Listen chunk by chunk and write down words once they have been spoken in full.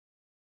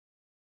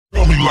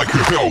like a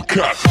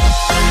Hellcat.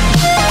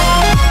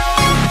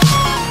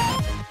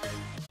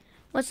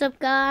 What's up,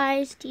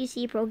 guys?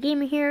 TC Pro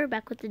Gamer here,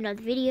 back with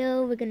another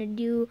video. We're gonna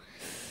do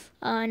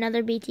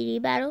another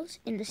BTD battles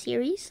in the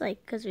series,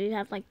 like, cause we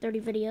have like 30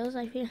 videos.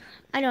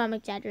 I know I'm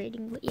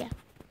exaggerating, but yeah,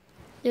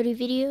 30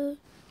 videos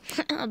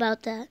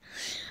about that.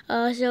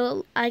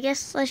 So I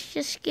guess let's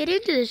just get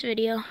into this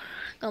video.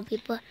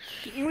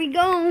 Here we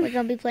go. We're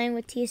gonna be playing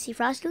with TSC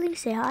Frostlings.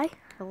 Say hi.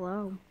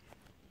 Hello.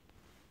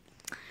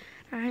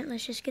 All right,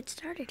 let's just get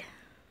started.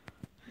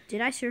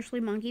 Did I seriously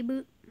monkey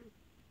boot?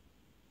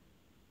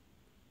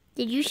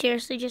 Did you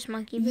seriously just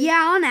monkey boot?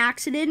 Yeah, on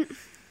accident.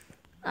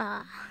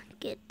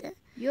 Get that.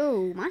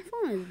 Yo, my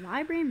phone is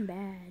vibrating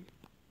bad.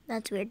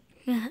 That's weird.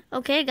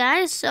 Okay,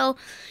 guys, so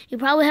you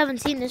probably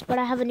haven't seen this, but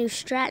I have a new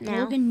strat now.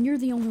 Logan, you're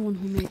the only one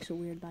who makes it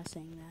weird by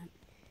saying that.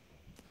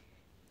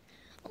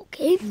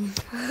 Okay.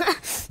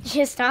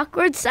 Just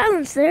awkward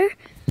silence there.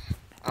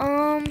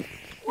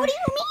 What do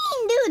you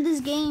mean, dude? This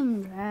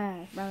game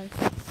trash, bro.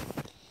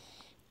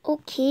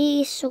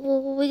 Okay, so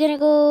we're gonna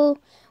go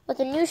with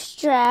a new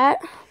strat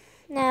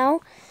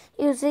now,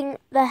 using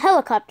the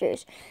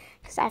helicopters.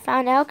 Because I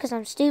found out, because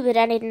I'm stupid,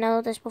 I didn't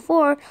know this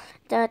before,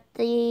 that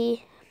these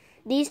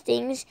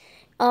things,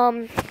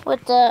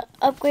 with the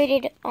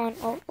upgraded on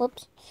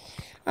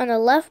the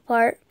left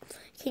part,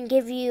 can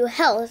give you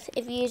health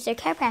if you use their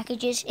care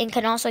packages, and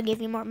can also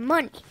give you more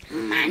money.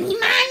 Money!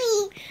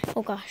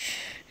 Oh gosh.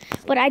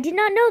 But I did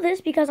not know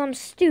this because I'm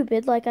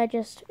stupid, like I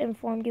just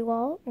informed you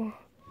all.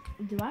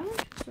 Do I want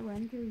to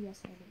surrender?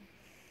 Yes, I do.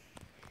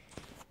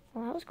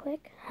 Well, that was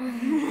quick.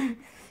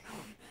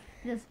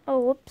 Just Oh,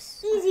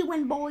 whoops. easy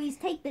win, boys.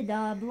 Take the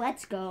dub.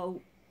 Let's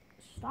go.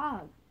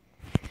 Stop.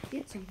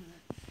 Get some here.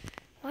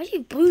 Why are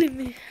you booting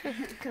me?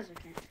 Because I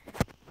can.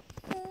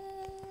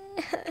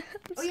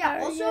 Oh yeah,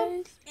 also,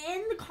 in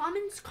the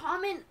comments,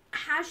 comment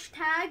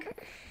hashtag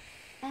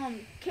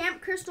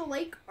Camp Crystal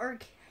Lake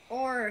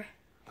or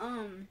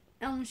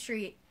Elm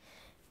Street.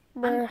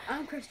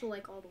 I'm Crystal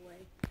Lake all the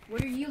way.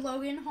 What are you,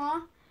 Logan,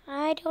 huh?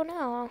 I don't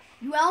know.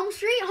 You Elm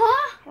Street,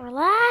 huh?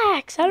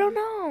 Relax. I don't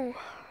know.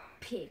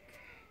 Pick.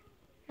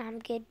 I'm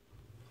good.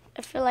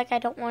 I feel like I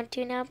don't want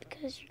to now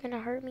because you're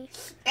gonna hurt me.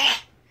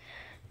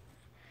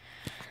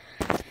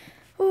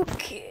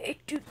 Okay.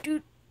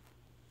 Doot.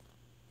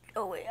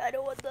 Oh wait, I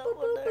don't want that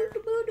one there.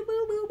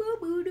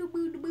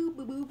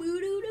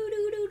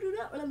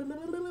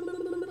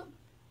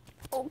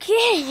 Okay.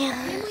 I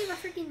can't believe I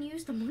freaking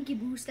used the monkey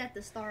boost at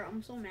the start.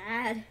 I'm so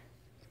mad.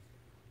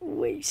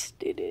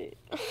 Wasted it.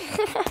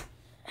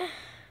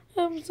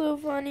 I'm so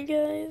funny,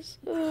 guys.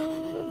 Yeah.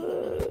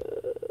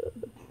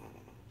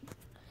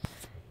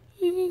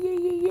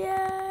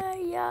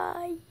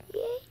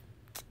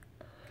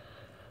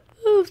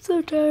 I'm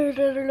so tired.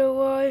 I don't know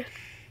why.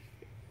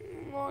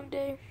 Long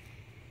day.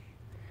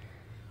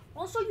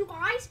 Also, you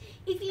guys,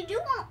 if you do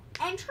want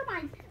to enter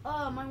my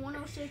my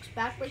 106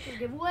 backbreaker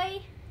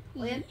giveaway,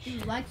 all you have to do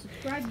like,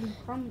 subscribe, and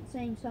comment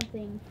saying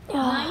something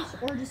nice,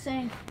 or just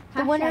saying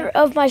the winner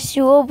of my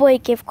Suo Boy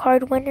gift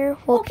card winner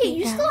will okay, be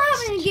you still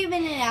haven't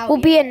given it out. Will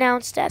be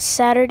announced at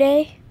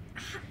Saturday.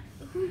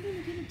 Who are you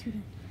gonna give it to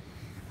then?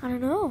 I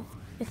don't know.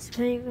 It's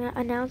being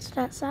announced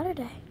at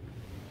Saturday.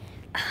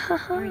 I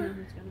already know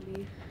who it's gonna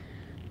be.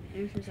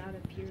 It's just out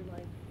of pure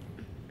like.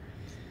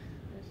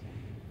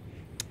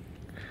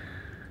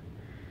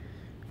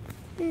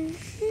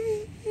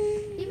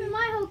 Even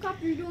my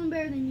helicopter's doing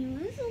better than you.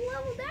 It's a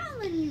level down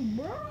than you,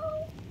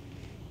 bro.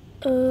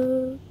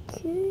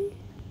 Okay.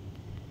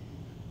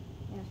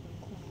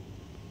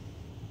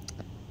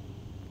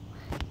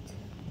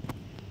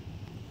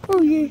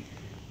 Oh yeah.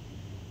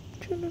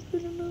 Trying to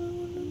put another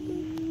one in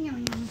there.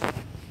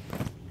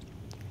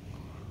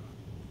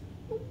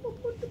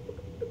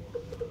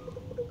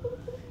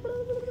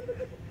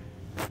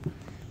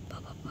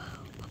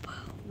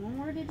 One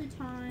word at a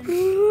time.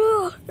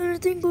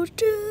 Everything goes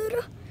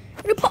to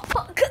the pop.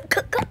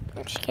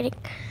 I'm just kidding.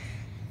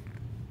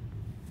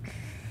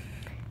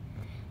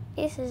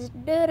 This is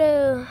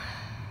doo-doo.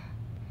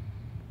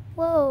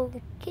 Whoa,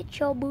 get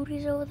your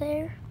booties over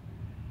there.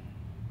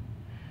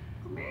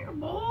 Come here,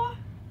 boy.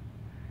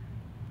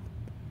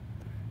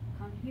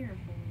 Come here,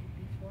 boy,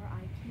 before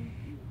I kill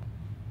you.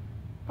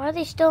 Why are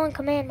they still in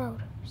command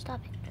mode?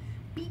 Stop it.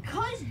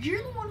 Because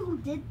you're the one who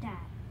did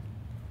that.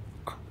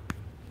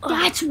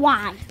 That's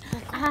why.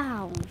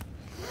 Ow.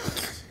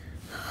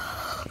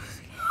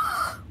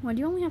 Why do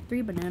you only have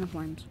 3 banana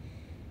farms?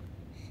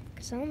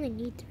 Because I only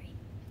need 3.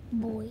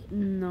 Boy.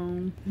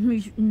 No.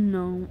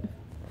 No.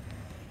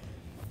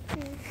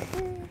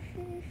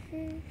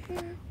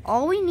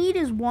 All we need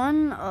is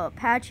one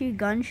Apache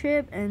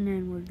gunship, and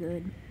then we're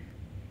good.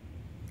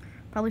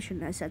 Probably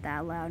shouldn't have said that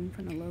out loud in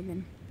front of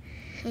Logan.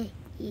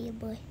 Yeah,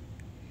 boy.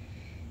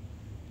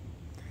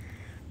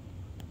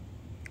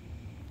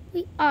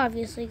 We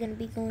obviously gonna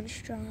be going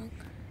strong.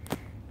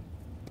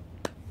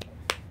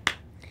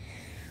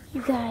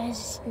 You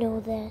guys know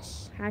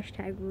this.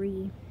 Hashtag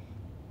re.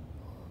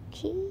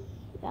 Okay,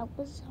 that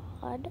was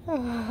odd.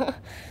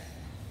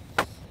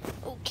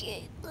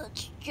 Okay,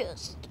 let's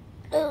just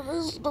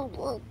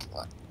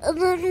And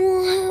then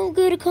we'll have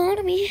good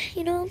economy,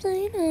 you know what I'm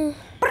saying?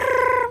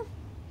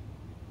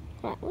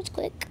 Right, let's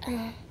click.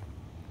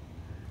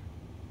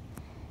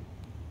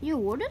 Yo,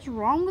 what is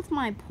wrong with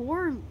my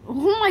poor...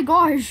 Oh my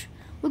gosh.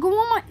 Look at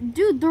all my...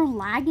 Dude, they're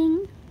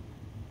lagging.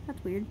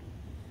 That's weird.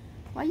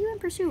 Why are you in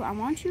pursuit? I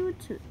want you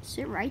to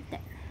sit right there.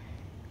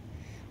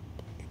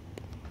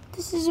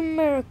 This is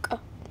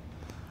America.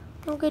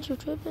 Don't get you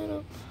tripping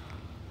up.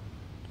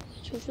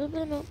 Get you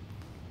tripping up.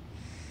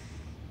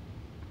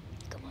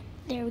 Come on.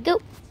 There we go.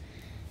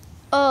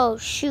 Oh,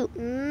 shoot.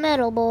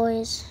 Metal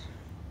boys.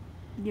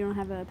 You don't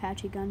have an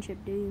Apache gunship,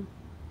 do you?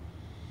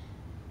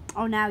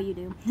 Oh, now you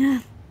do.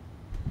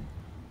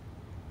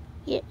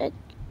 Yeah,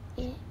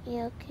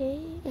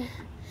 okay.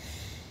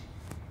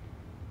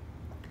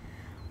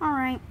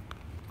 Alright.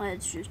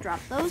 Let's just drop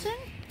those in.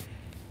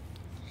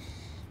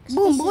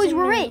 Boom, boys,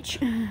 we're rich.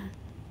 Oh,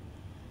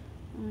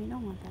 we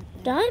don't want that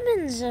there.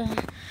 Diamonds.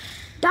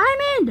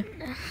 Diamond!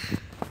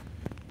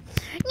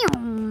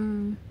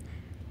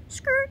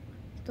 Skirt.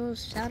 Those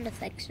sound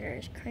effects are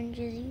as cringe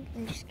as you.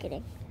 I'm just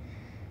kidding.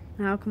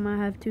 How come I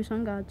have 2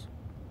 sun gods?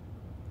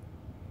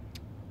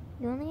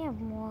 You only have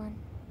one.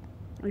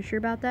 Are you sure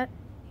about that?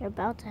 You're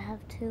about to have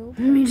 2.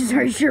 I mean, just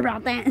are you sure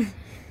about that? I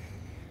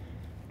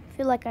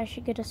feel like I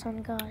should get a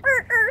sun god.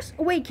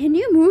 Wait, can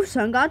you move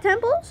sun god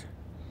temples?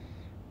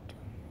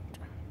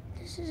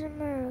 This is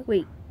America.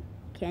 Wait,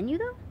 can you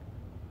though?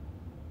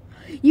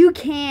 You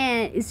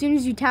can't. As soon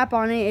as you tap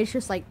on it, it's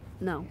just like,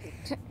 no.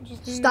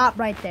 Just Stop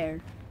right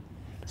there.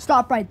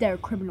 Stop right there,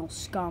 criminal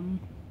scum.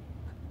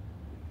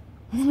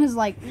 I was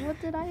like, what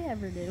did I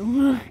ever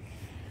do?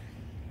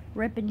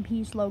 Rip in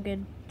peace,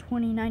 Logan.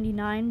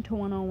 2099 to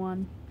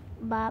 101.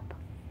 Bop.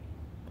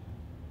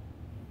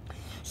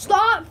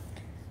 Stop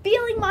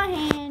feeling my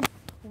hand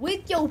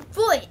with your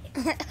foot.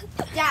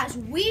 That's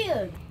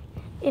weird.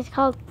 It's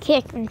called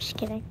kick. I'm just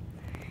kidding.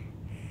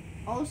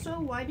 Also,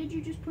 why did you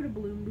just put a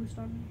balloon boost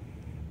on me?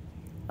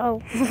 Oh,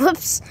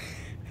 whoops.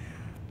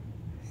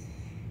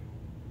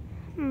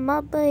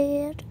 My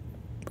bad.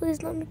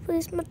 Please let me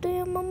place my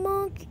damn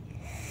monkey.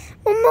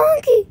 My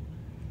monkey.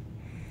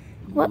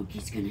 What?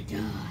 Monkey's gonna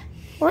die.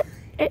 What?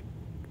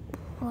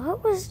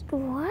 What was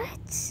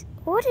what?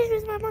 What is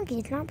with my monkey?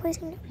 It's not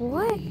placing.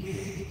 What?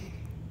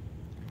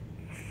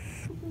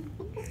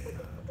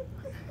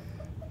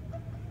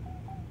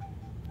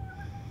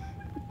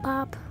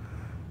 Bop.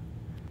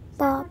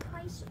 Bop.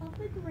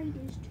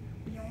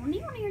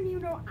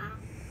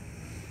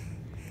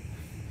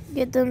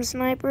 Get them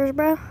snipers,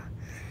 bro.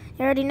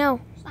 You already know.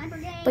 Sniper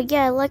game. But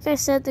yeah, like I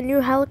said, the new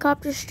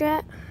helicopter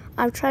strat,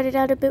 I've tried it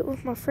out a bit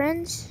with my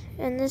friends,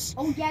 and this.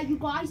 Oh yeah, you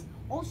guys.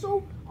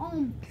 Also,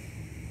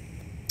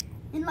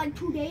 in like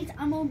 2 days,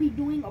 I'm gonna be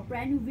doing a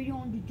brand new video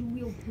on the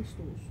dual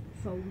pistols.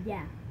 So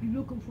yeah, be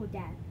looking for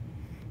that.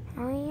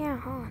 Oh yeah,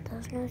 huh?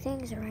 Those new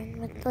things are in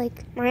with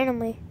like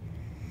randomly.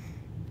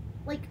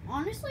 Like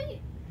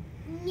honestly,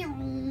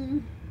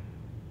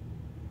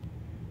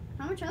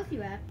 how much health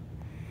you at?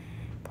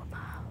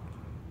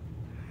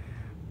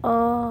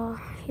 Oh,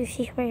 you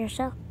see for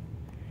yourself.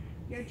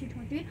 You're at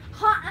 223.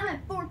 Ha! I'm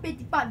at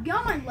 455. You're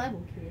on my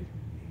level,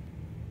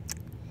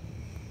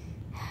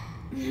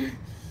 kid.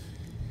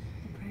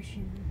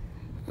 Depression.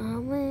 I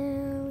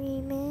will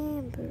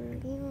remember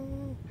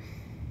you.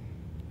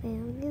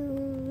 Will you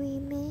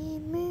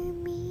remember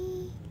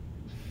me?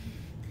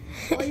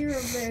 All your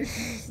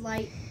versions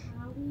like.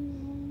 I will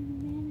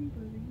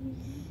remember you.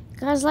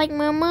 Guys like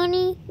my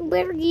money? You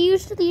better get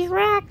used to these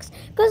racks,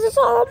 cause it's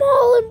all I'm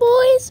hauling,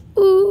 boys.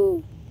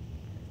 Ooh.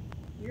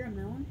 You're a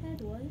melon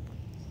head, what?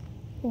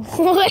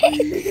 What?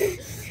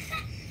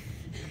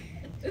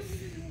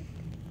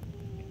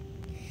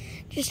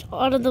 Just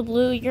out of the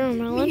blue, you're a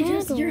melon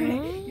head? You're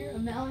a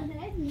melon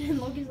head? And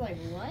Logan's like,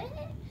 what?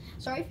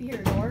 Sorry if you hear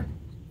a door.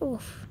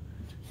 Oof.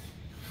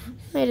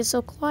 Made it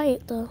so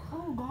quiet, though.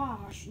 Oh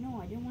gosh,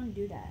 no, I didn't want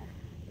to do that.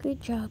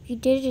 Good job. You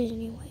did it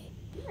anyway.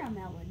 You're a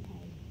melon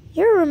head.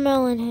 You're a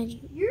melon head.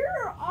 You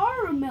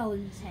are a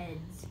melon's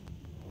heads.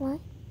 What?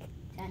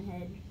 10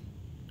 head.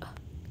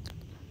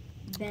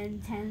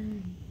 Then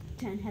 10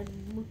 head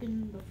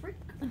looking the frick.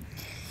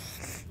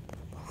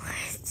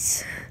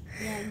 What?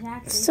 Yeah,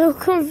 exactly. So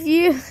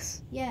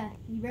confused. Yeah,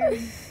 you better.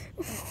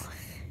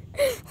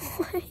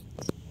 What?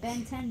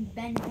 Ben 10,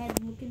 Ben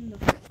head looking the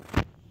frick.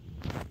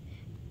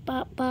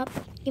 Bop, bop.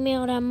 Give me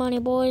all that money,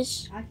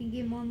 boys. I can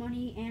get more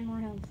money and more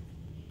health.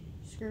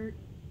 Skirt.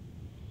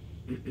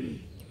 Give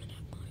me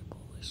that money,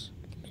 boys.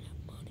 Give me that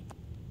money.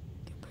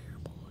 Come here,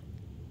 boy.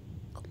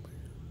 Come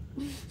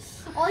here.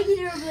 All you can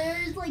do over there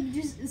is like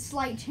just a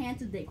slight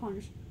chance of Daquan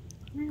just,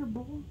 come here,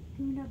 boy.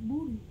 Give me that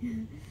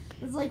booty.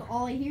 It's like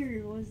all I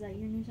hear was that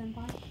your new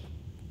senpai.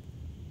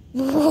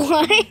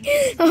 What?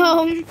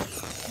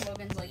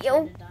 Logan's like,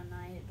 Yo.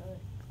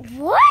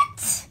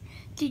 What?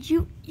 Did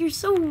you? You're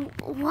so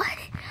what?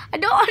 I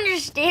don't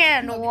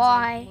understand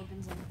why.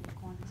 Logan's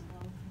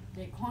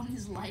like, Daquan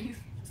is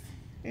life.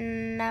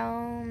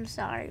 No, I'm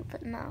sorry,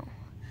 but no.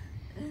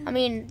 I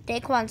mean,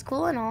 Daquan's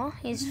cool and all.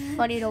 He's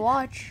funny to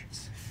watch.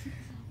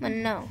 But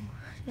no.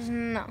 Just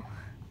no.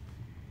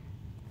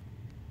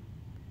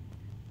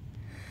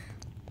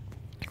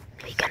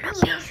 gonna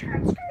beat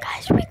him.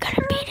 Guys, we're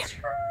gonna beat him.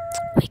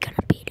 We're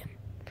gonna beat him.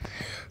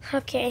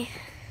 Okay.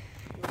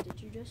 What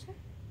did you just say?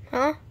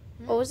 Huh?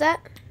 What was that?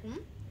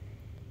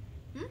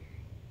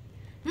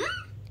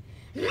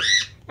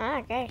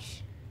 Ah,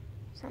 gosh.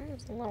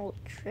 Someone's a little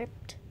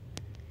tripped.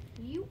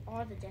 You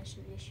are the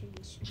destination.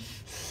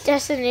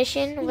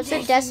 Destination? What's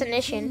a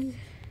destination?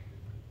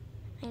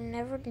 I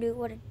never knew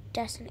what a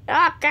destination.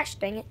 Ah, gosh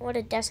dang it! What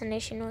a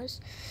destination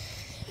was.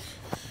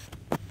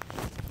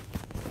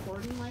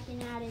 Boarding like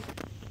an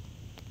addict.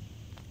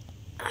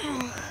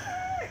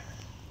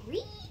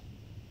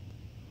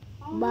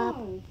 Oh Bob.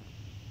 no!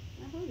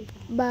 I heard it.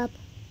 Bob.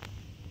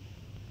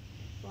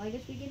 Well, I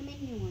guess we get to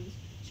make new ones.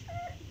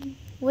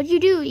 What'd you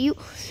do? You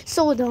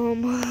so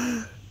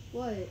dumb.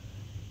 What?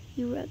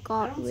 You I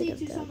got don't rid see of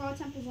two sun them. god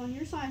temples on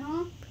your side,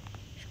 huh?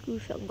 Screw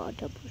some god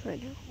temples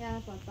right now. Yeah,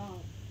 that's what I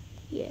thought.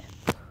 Yeah,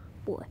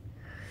 boy.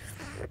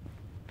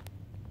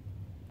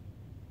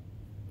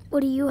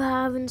 What do you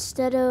have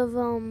instead of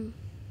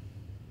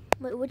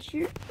Wait, what's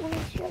your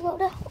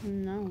loadout?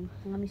 No,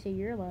 let me see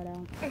your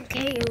loadout.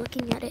 Okay, you're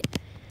looking at it.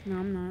 No,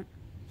 I'm not.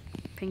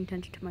 Paying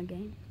attention to my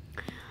game.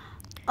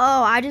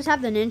 Oh, I just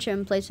have the ninja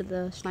in place of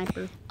the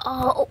sniper.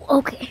 Oh,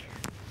 okay.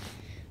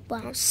 But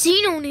I don't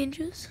see no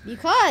ninjas.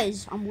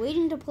 Because I'm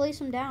waiting to place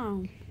them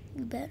down.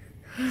 You better.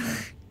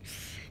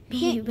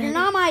 You're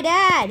not my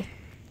dad.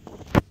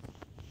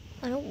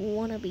 I don't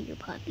want to be your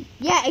puppy.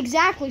 Yeah,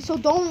 exactly. So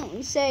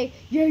don't say,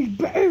 yeah, you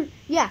better.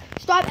 Yeah,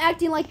 stop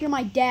acting like you're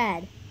my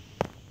dad.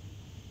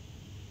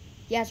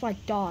 Yeah, that's what I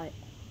thought.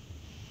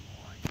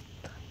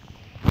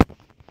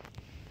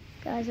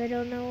 Guys, I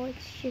don't know.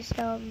 It's just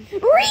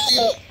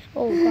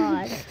Oh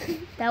God,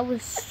 that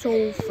was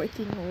so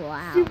freaking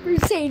loud. Super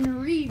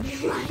Saiyan Reed.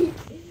 Like. 1,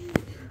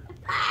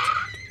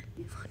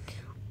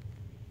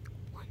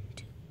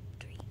 2,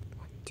 3,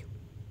 1, 2.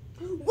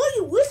 What are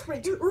you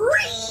whispering? 1,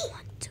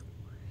 2.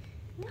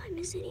 Did I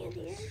miss any of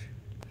these?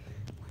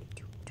 1,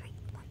 2, 3,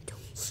 1, 2.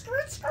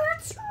 Skirt. 1,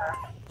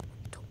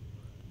 2.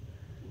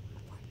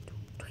 1, 2,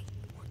 3,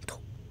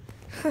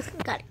 1,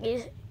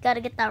 2.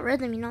 Gotta get that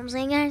rhythm. You know what I'm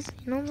saying, guys?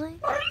 You know what I'm saying?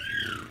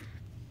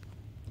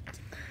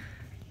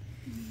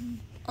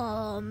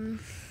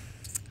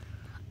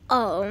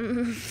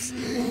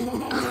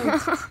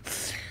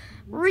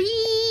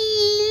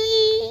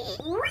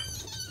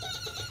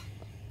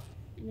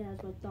 Yeah,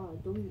 that's what I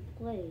thought. Don't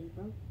play,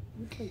 bro.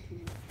 You play too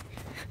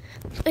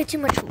much. Play too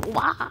much.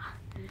 Wah.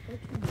 You play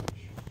too much.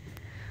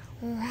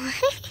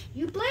 What?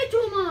 You play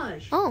too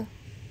much. Oh.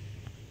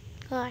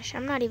 Gosh,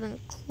 I'm not even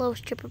close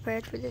to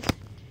prepared for this.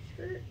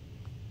 Skirt.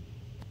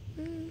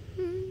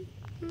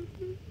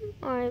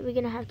 Alright, we're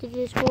gonna have to do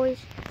this, boys.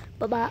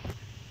 Bye-bye.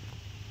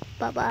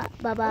 Bye-bye.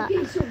 Bye-bye.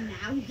 Okay, so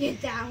now you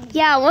get down.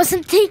 Yeah, I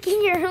wasn't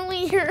thinking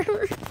earlier.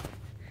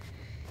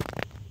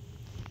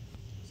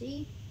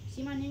 See?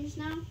 See my ninjas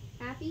now?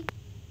 Happy?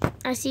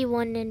 I see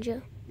one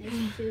ninja. I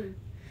see 2.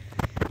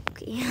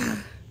 Okay.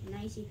 And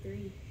I see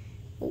 3.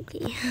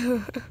 Okay.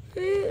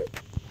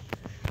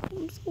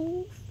 I'm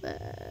so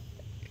fat.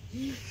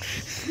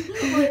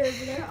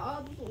 They're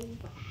all so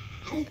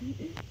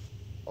bad.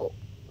 Oh,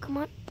 come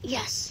on.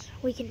 Yes,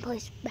 we can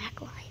place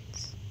back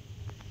lines.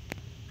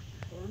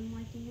 Born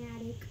like an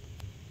addict.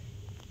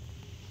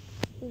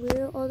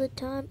 Where all the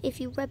time? If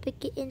you rep it,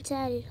 get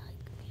inside it.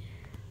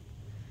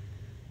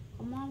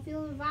 Come on,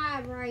 feel the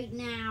vibe right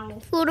now.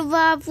 Feel the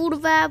vibe, feel the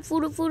vibe, feel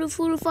the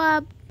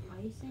vibe. Why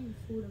are you saying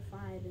food of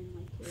 5 and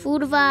like Feel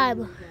the vibe.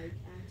 like,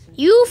 accent?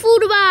 You feel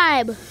the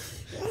vibe.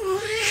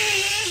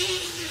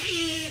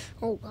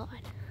 Oh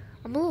God,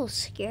 I'm a little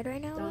scared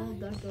right now. Donald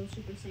Duck goes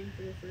Super Saiyan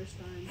for the first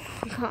time.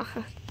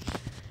 God.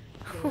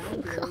 Yeah, that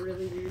would be a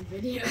really weird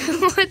video.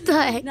 What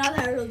the heck? Now that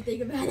I really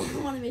think about it, I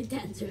want to make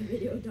that into a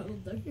video.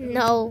 Donald Duck. goes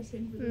No, Super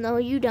Saiyan for the no,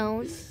 you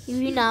don't. You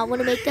do not want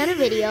to make that a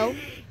video.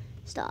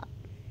 Stop.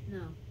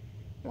 No.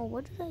 Well,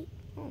 what did I?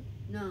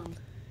 No.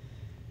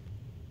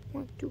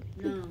 1, 2,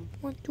 3. No.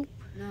 1, 2.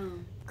 No.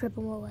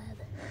 Cripple my web.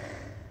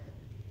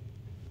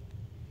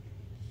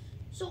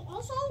 So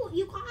also,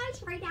 you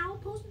guys right now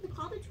post in the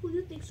comments who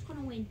you think's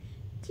gonna win,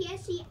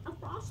 TSC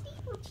Frosty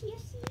or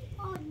TSC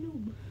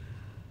Noob.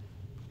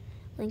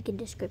 Link in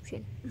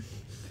description.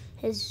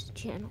 His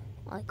channel,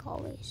 like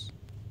always.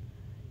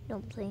 You know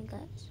what I'm saying,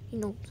 guys? You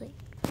know what I'm saying?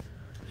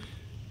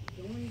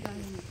 The only guy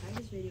in the tag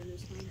his video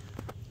this time,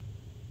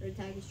 or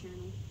tag his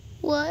channel.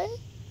 What?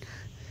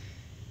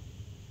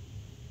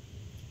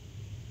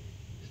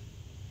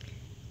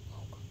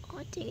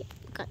 Oh, dang it.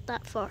 Got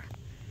that far.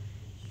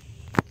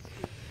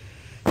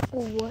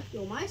 Oh, what?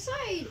 Yo, my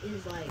side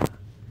is like.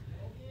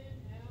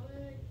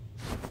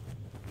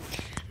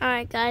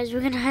 Alright, guys,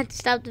 we're gonna have to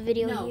stop the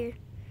video No. here.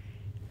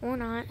 Or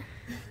not.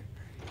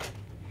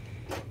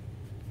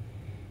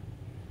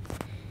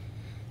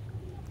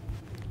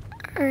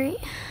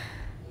 Alright.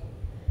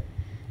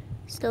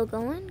 Still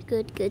going?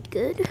 Good, good,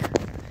 good.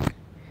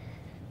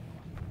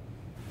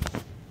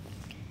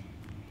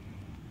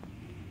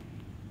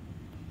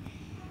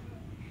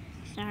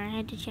 Sorry, I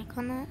had to check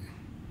on that.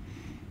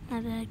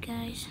 My bad,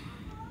 guys.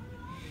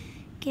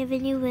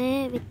 Giving you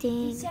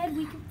everything. He said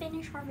we could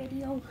finish our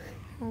video.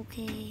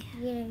 Okay.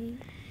 Yay.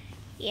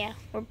 Yeah,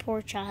 we're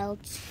poor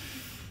childs.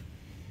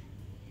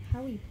 How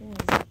are we poor?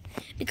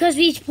 Because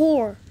we's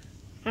poor.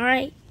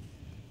 Alright?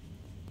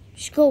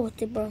 Just go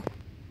with it, bro.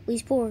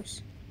 We's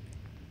poors.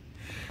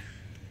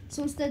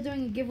 So instead of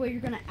doing a giveaway,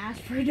 you're gonna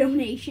ask for a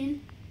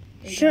donation?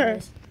 Hey Sure.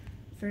 guys,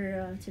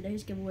 for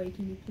today's giveaway,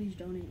 can you please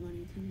donate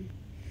money to me?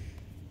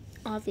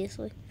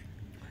 Obviously.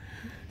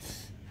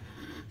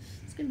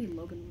 It's gonna be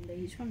Logan one day.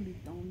 He's gonna be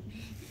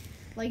donating.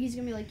 Like, he's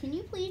gonna be like, can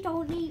you please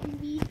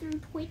donate me through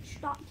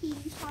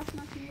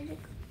twitch.tv/music?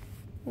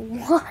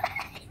 What?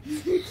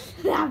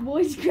 That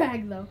voice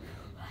crack, though.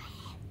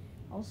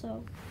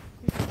 Also,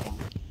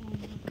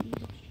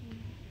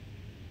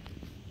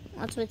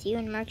 What's with you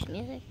and Mark's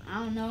music? I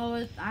don't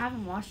know. I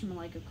haven't watched him in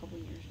like a couple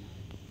years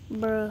now.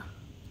 Bruh.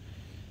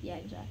 Yeah,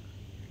 exactly.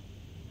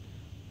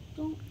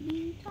 Don't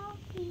be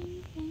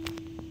talking.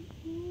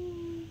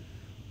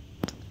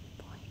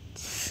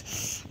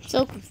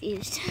 So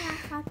confused.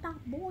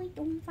 Boy,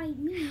 don't fight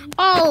me.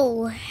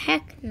 Oh,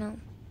 heck no.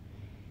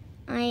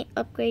 I ain't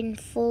upgrading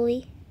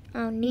fully. I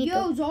don't need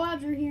Yo, them.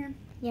 Zoabs are here.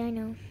 Yeah, I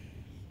know.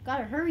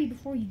 Gotta hurry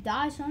before you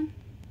die, son.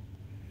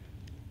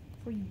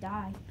 Before you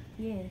die.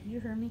 Yeah, you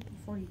heard me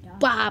before you die.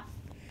 Bop.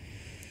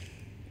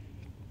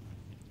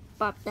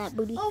 Bop that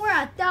booty. Oh, we're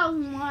at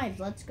 1,000 lives.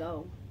 Let's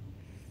go.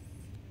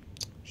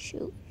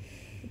 Shoot.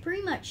 We're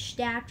pretty much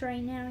stacked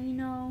right now, you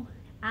know.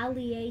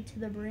 Alley to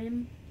the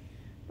brim.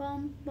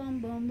 Bum, bum,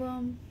 bum,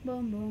 bum,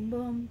 bum, bum,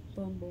 bum,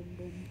 bum, bum,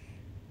 bum.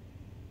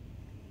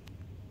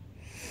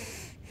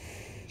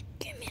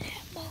 Give me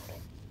that bottle.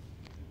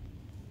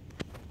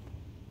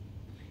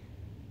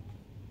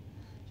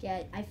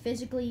 Yeah, I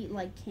physically,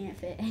 like, can't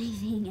fit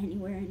anything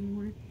anywhere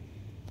anymore.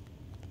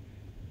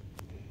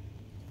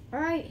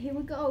 Alright, here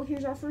we go.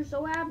 Here's our first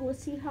OAB.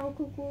 Let's see how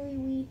quickly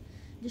we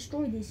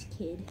destroy this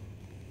kid.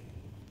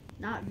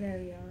 Not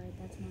very, alright.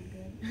 That's not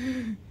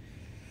good.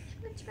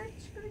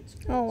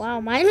 Oh,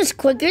 wow. Mine was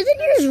quicker than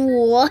yours?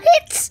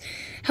 What?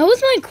 How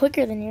was mine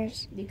quicker than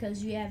yours?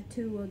 Because you have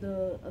two of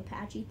the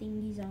Apache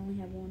thingies. I only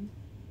have one.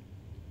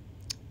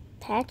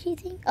 Patchy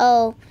thing?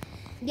 Oh.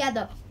 Yeah,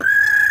 the...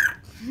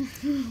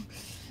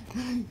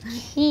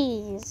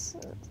 Jeez.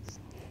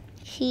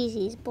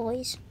 Cheesies,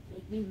 boys.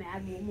 Make me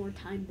mad one more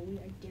time, boy.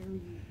 I dare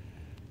you.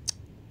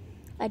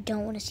 I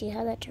don't want to see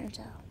how that turns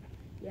out.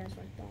 Yeah, that's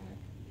what I thought.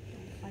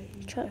 Don't fight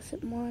me. Try to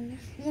fit more in there.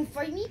 You wanna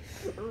fight me?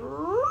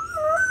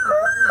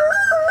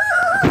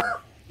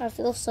 I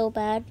feel so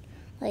bad.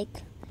 Like,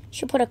 you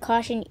should put a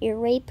caution ear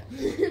rape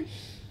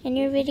in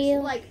your video.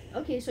 Like,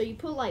 okay, so you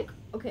put like,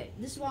 okay,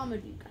 this is what I'm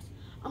gonna do, guys.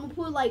 I'm gonna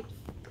put like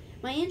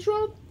my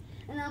intro,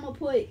 and then I'm gonna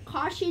put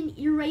caution,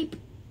 ear rape,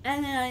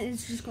 and then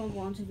it's just gonna go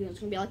on to the video. It's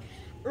gonna be like,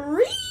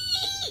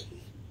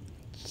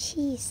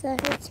 Jeez,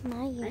 that hurts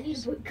my ears. I need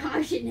to put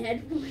caution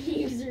headphone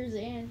users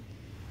and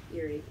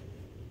ear rape.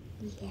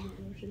 Yeah.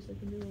 Just like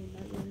a middle,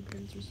 not when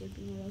parents are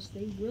sleeping, or else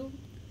they will.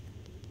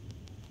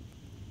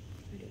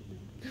 I don't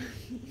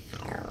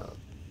know.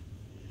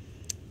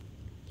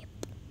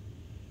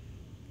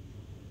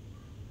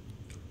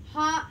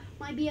 Hot,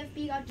 my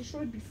BFB got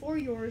destroyed before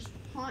yours.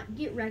 Hot,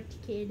 get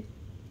wrecked, kid.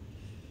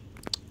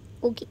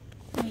 Okay.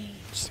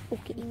 Just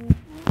okay.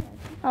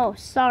 Oh,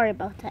 sorry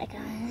about that,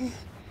 guys.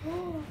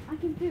 Oh, I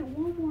can fit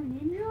one more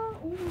ninja?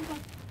 Oh my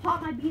god.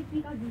 Hot, my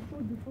BFB got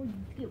destroyed before you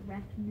get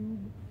wrecked,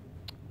 noob.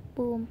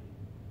 Boom.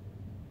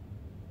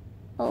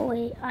 Oh,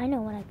 wait. I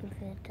know what I can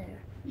fit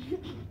there.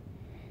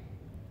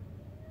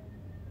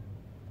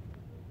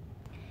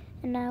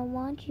 And I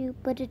want you,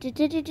 but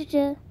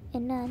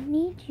and I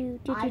need you.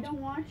 I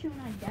don't want you,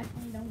 and I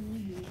definitely don't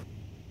need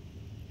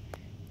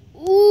you.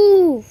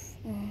 Oof.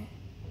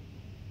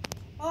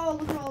 Oh,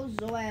 look at all those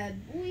Zoad.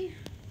 Boy,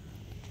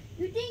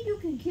 you think you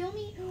can kill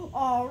me?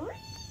 Alright.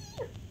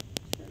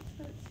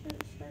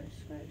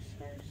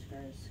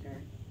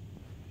 Skirt.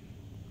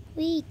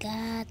 We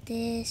got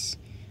this.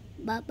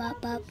 Bop, bop,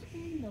 bop.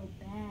 In the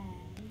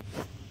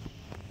bag.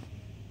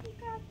 We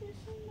got this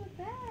in the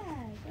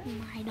bag.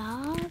 My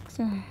dogs. Let's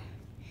go.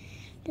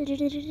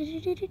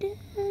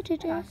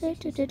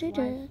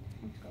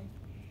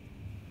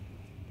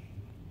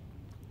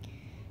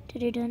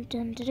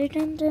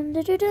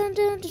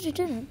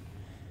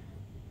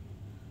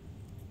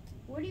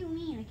 What do you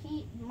mean? I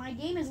can't. My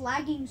game is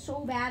lagging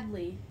so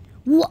badly.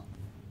 What?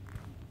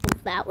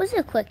 That was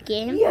a quick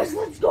game. Yes,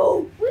 let's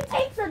go. We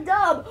take the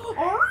dub.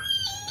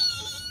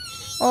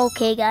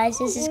 Okay, guys,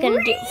 this is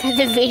gonna do it for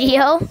the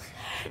video.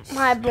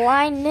 My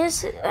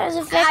blindness has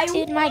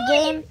affected my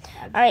game.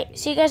 All right,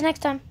 see you guys next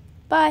time.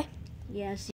 Bye. Yes.